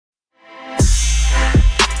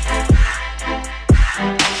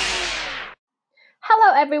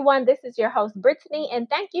Hello, everyone. This is your host, Brittany, and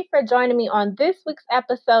thank you for joining me on this week's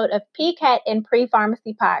episode of PCAT and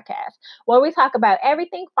Pre-Pharmacy Podcast, where we talk about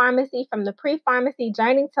everything pharmacy from the pre-pharmacy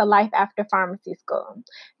journey to life after pharmacy school.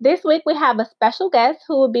 This week, we have a special guest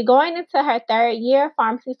who will be going into her third year of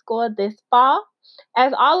pharmacy school this fall.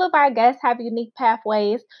 As all of our guests have unique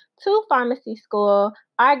pathways to pharmacy school,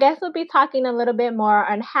 our guest will be talking a little bit more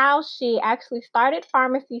on how she actually started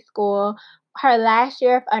pharmacy school her last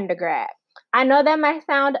year of undergrad. I know that might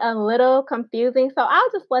sound a little confusing, so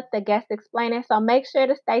I'll just let the guest explain it, so make sure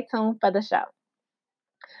to stay tuned for the show.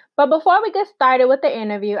 But before we get started with the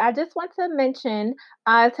interview, I just want to mention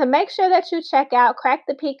to make sure that you check out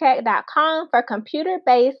crackthepcat.com for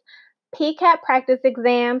computer-based PCAT practice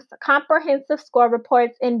exams, comprehensive score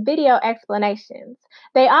reports, and video explanations.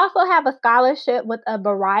 They also have a scholarship with a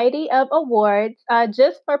variety of awards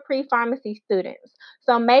just for pre-pharmacy students.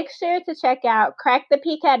 So make sure to check out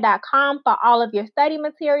crackthepcat.com for all of your study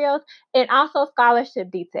materials and also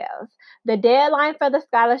scholarship details. The deadline for the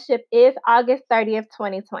scholarship is August 30th,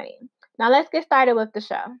 2020. Now let's get started with the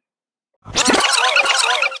show.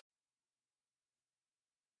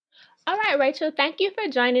 All right, Rachel, thank you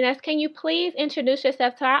for joining us. Can you please introduce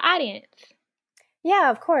yourself to our audience? Yeah,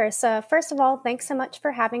 of course. First of all, thanks so much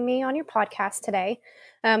for having me on your podcast today.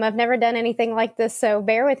 I've never done anything like this, so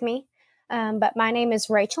bear with me. But my name is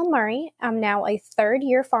Rachel Murray. I'm now a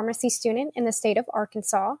third-year pharmacy student in the state of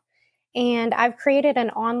Arkansas, and I've created an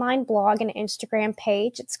online blog and Instagram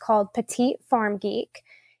page. It's called Petite Pharm Geek,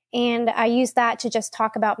 and I use that to just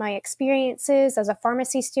talk about my experiences as a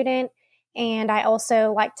pharmacy student. And I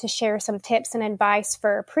also like to share some tips and advice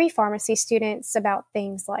for pre-pharmacy students about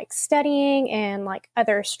things like studying and like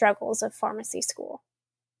other struggles of pharmacy school.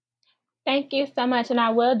 Thank you so much. And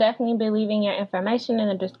I will definitely be leaving your information in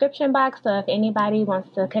the description box. So if anybody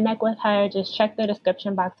wants to connect with her, just check the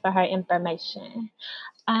description box for her information.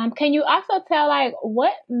 Can you also tell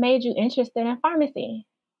what made you interested in pharmacy?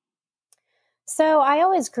 So I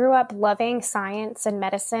always grew up loving science and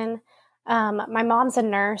medicine. My mom's a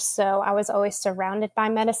nurse, so I was always surrounded by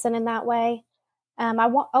medicine in that way.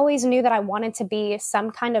 Always knew that I wanted to be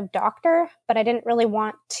some kind of doctor, but I didn't really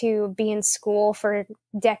want to be in school for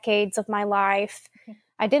decades of my life. Okay.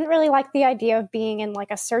 I didn't really like the idea of being in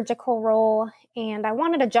like a surgical role, and I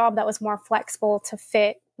wanted a job that was more flexible to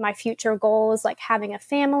fit my future goals, like having a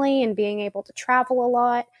family and being able to travel a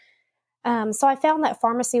lot. So I found that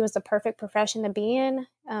pharmacy was the perfect profession to be in.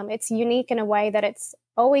 It's unique in a way that it's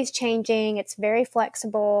always changing. It's very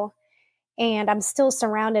flexible, and I'm still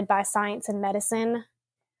surrounded by science and medicine.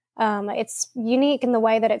 It's unique in the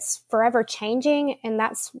way that it's forever changing, and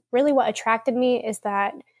that's really what attracted me is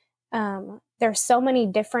that there's so many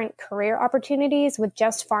different career opportunities with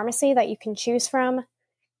just pharmacy that you can choose from.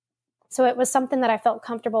 So it was something that I felt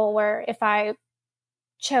comfortable where if I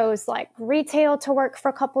chose like retail to work for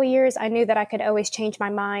a couple of years, I knew that I could always change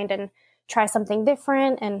my mind and try something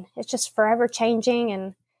different. And it's just forever changing.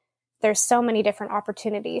 And there's so many different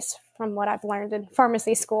opportunities from what I've learned in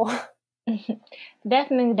pharmacy school.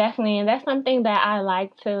 Definitely. And that's something that I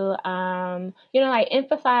like to,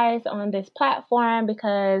 emphasize on this platform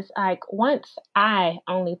because once I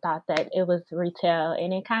only thought that it was retail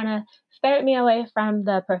and it kind of stirred me away from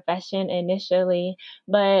the profession initially.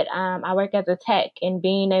 But I work as a tech and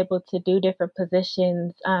being able to do different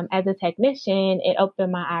positions as a technician, it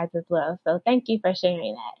opened my eyes as well. So thank you for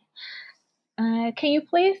sharing that. Can you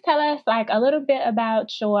please tell us a little bit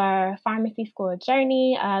about your pharmacy school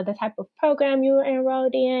journey, the type of program you were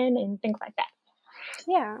enrolled in and things like that?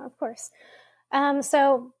 Yeah, of course.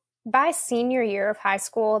 So by senior year of high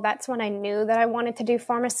school, that's when I knew that I wanted to do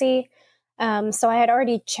pharmacy. So I had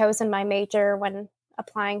already chosen my major when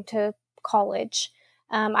applying to college.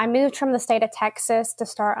 I moved from the state of Texas to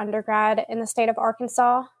start undergrad in the state of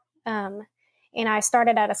Arkansas. And I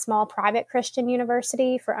started at a small private Christian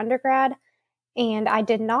university for undergrad. And I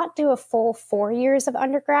did not do a full 4 years of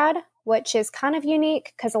undergrad, which is kind of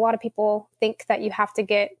unique because a lot of people think that you have to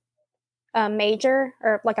get a major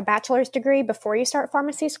or like a bachelor's degree before you start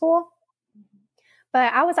pharmacy school.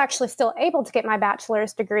 But I was actually still able to get my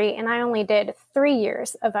bachelor's degree, and I only did 3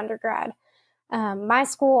 years of undergrad. My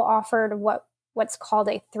school offered what's called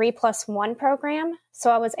a 3+1 program. So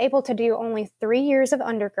I was able to do only 3 years of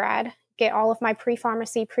undergrad, get all of my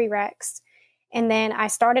pre-pharmacy prereqs, and then I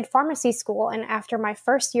started pharmacy school. And after my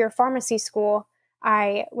first year of pharmacy school,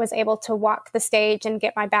 I was able to walk the stage and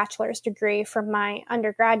get my bachelor's degree from my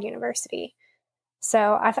undergrad university. So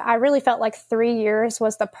I really felt like 3 years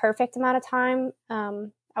was the perfect amount of time.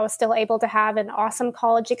 I was still able to have an awesome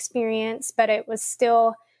college experience, but it was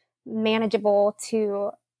still manageable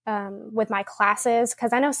to with my classes,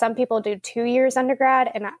 because I know some people do 2 years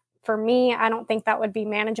undergrad, and for me, I don't think that would be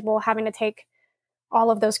manageable having to take all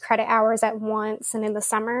of those credit hours at once and in the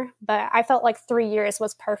summer. But I felt like 3 years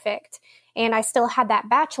was perfect, and I still had that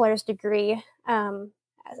bachelor's degree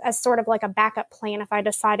as sort of like a backup plan if I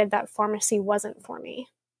decided that pharmacy wasn't for me.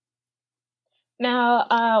 Now,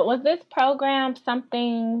 was this program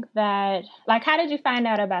something that, like, how did you find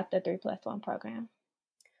out about the 3+1 program?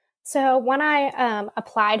 So when I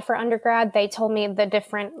applied for undergrad, they told me the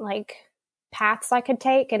different like paths I could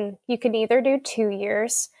take, and you could either do 2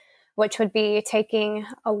 years, which would be taking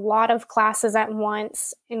a lot of classes at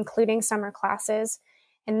once, including summer classes.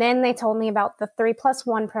 And then they told me about the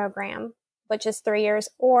 3+1 program, which is 3 years,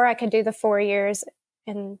 or I could do the 4 years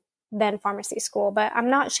and then pharmacy school. But I'm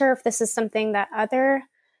not sure if this is something that other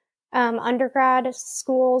undergrad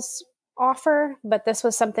schools offer, but this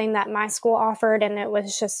was something that my school offered, and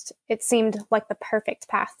it seemed like the perfect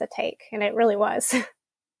path to take, and it really was.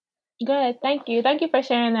 Good. Thank you. Thank you for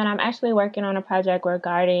sharing that. I'm actually working on a project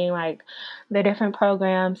regarding like the different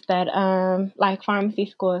programs that like pharmacy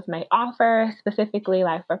schools may offer, specifically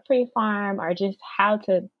like for pre-pharm or just how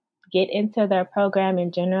to get into their program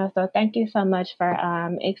in general. So thank you so much for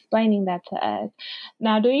explaining that to us.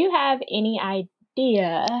 Now, do you have any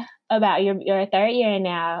idea about your third year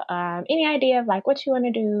now? Any idea of like what you want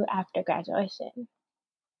to do after graduation?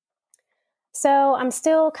 So I'm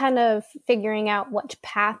still kind of figuring out which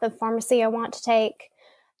path of pharmacy I want to take.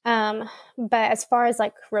 But as far as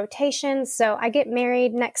like rotations, so I get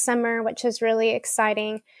married next summer, which is really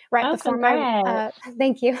exciting. Right Oh, before my, congrats.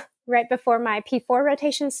 thank you, right before my P4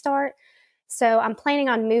 rotations start. So I'm planning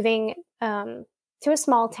on moving to a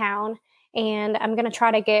small town, and I'm going to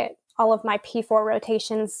try to get all of my P4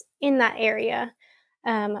 rotations in that area.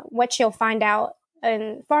 What you'll find out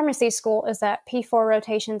in pharmacy school is that P4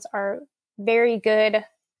 rotations are very good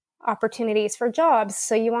opportunities for jobs.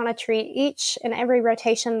 So you want to treat each and every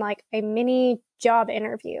rotation like a mini job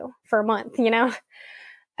interview for a month, you know?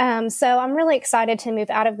 So I'm really excited to move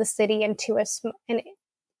out of the city into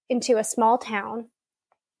a small town.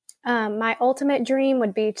 My ultimate dream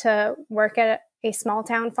would be to work at a small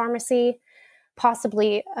town pharmacy,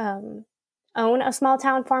 possibly own a small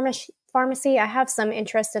town pharmacy. I have some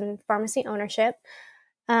interest in pharmacy ownership.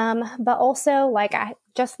 But also, like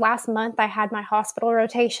just last month, I had my hospital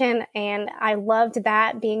rotation, and I loved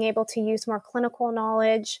that, being able to use more clinical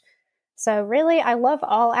knowledge. So really, I love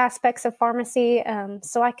all aspects of pharmacy.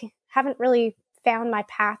 So haven't really found my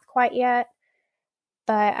path quite yet.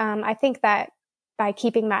 But I think that by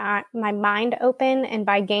keeping my mind open and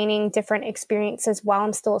by gaining different experiences while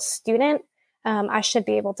I'm still a student, I should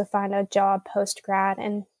be able to find a job post-grad.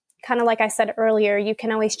 And kind of like I said earlier, you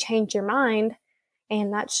can always change your mind.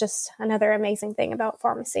 And that's just another amazing thing about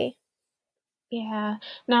pharmacy. Yeah.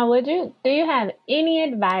 Now, do you have any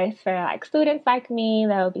advice for like students like me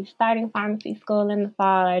that will be starting pharmacy school in the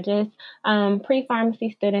fall, or just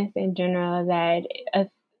pre-pharmacy students in general, that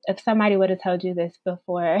if somebody would have told you this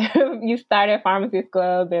before you started pharmacy school, it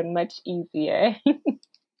would have been much easier?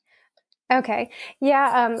 Okay.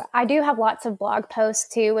 Yeah, I do have lots of blog posts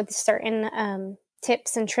too with certain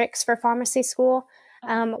tips and tricks for pharmacy school.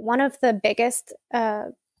 One of the biggest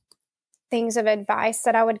things of advice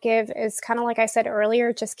that I would give is kind of like I said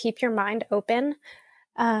earlier, just keep your mind open.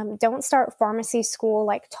 Don't start pharmacy school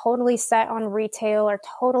like totally set on retail or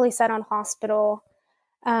totally set on hospital.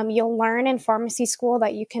 You'll learn in pharmacy school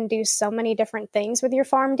that you can do so many different things with your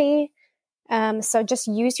PharmD. So just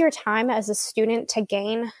use your time as a student to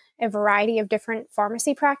gain a variety of different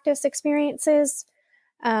pharmacy practice experiences.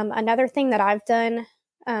 Another thing that I've done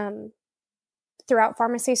throughout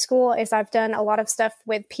pharmacy school is I've done a lot of stuff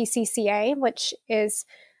with PCCA, which is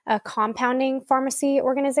a compounding pharmacy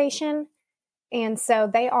organization. And so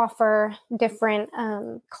they offer different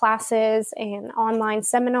classes and online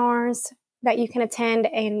seminars that you can attend,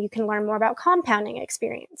 and you can learn more about compounding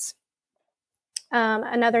experience.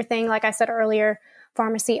 Another thing, like I said earlier,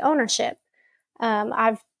 pharmacy ownership.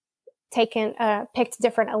 I've picked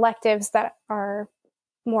different electives that are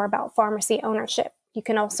more about pharmacy ownership. You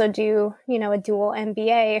can also do, a dual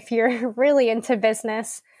MBA if you're really into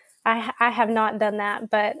business. I have not done that,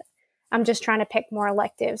 but I'm just trying to pick more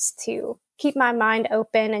electives to keep my mind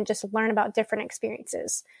open and just learn about different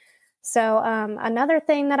experiences. So another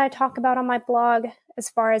thing that I talk about on my blog as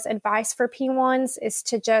far as advice for P1s is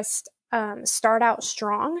to just start out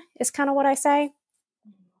strong, is kind of what I say.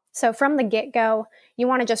 So from the get-go, you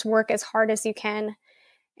want to just work as hard as you can,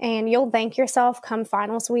 and you'll thank yourself come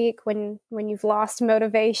finals week when you've lost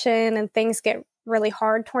motivation and things get really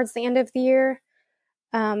hard towards the end of the year.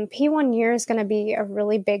 P1 year is going to be a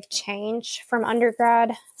really big change from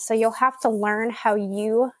undergrad. So you'll have to learn how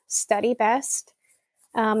you study best.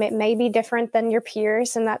 It may be different than your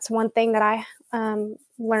peers. And that's one thing that I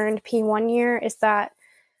learned P1 year is that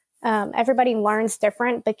everybody learns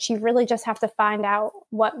different, but you really just have to find out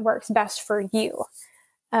what works best for you.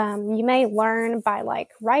 You may learn by like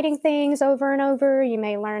writing things over and over. You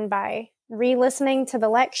may learn by re-listening to the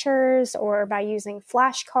lectures or by using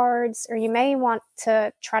flashcards, or you may want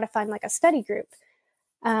to try to find like a study group.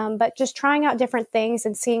 But just trying out different things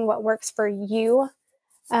and seeing what works for you.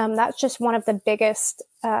 That's just one of the biggest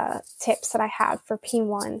tips that I have for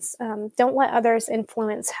P1s. Don't let others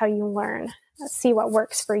influence how you learn. See what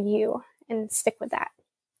works for you and stick with that.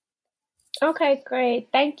 Okay, great.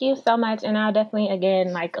 Thank you so much. And I'll definitely,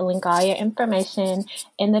 again, link all your information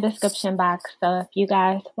in the description box. So if you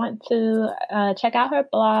guys want to check out her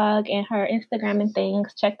blog and her Instagram and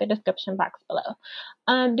things, check the description box below.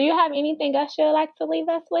 Do you have anything else you'd like to leave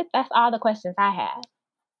us with? That's all the questions I have.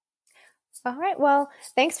 All right. Well,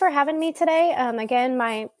 thanks for having me today. Again,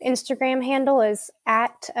 my Instagram handle is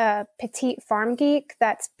at Petite Farm Geek.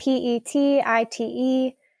 That's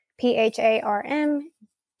PETITEPHARMGEEK,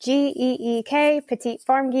 Petite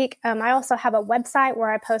Farm Geek. I also have a website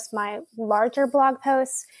where I post my larger blog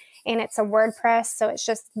posts, and it's a WordPress. So it's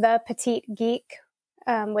just the Petite Geek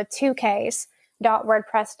with 2 Ks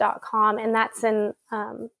 .wordpress.com. And that's in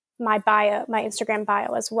my bio, my Instagram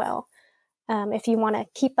bio as well. If you want to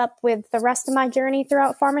keep up with the rest of my journey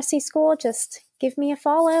throughout pharmacy school, just give me a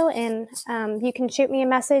follow, and you can shoot me a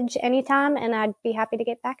message anytime, and I'd be happy to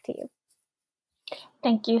get back to you.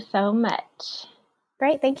 Thank you so much.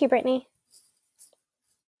 Great. Thank you, Brittany.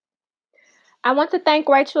 I want to thank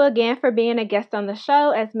Rachel again for being a guest on the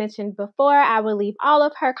show. As mentioned before, I will leave all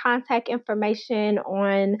of her contact information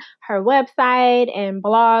on her website and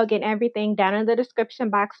blog and everything down in the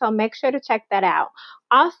description box, so make sure to check that out.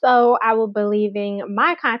 Also, I will be leaving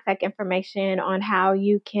my contact information on how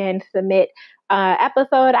you can submit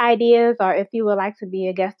episode ideas, or if you would like to be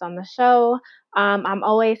a guest on the show. I'm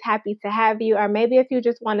always happy to have you, or maybe if you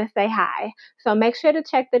just want to say hi. So make sure to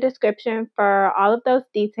check the description for all of those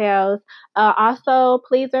details. Also,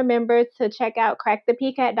 please remember to check out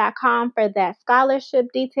crackthepcat.com for that scholarship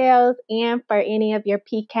details and for any of your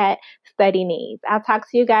PCAT study needs. I'll talk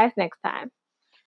to you guys next time.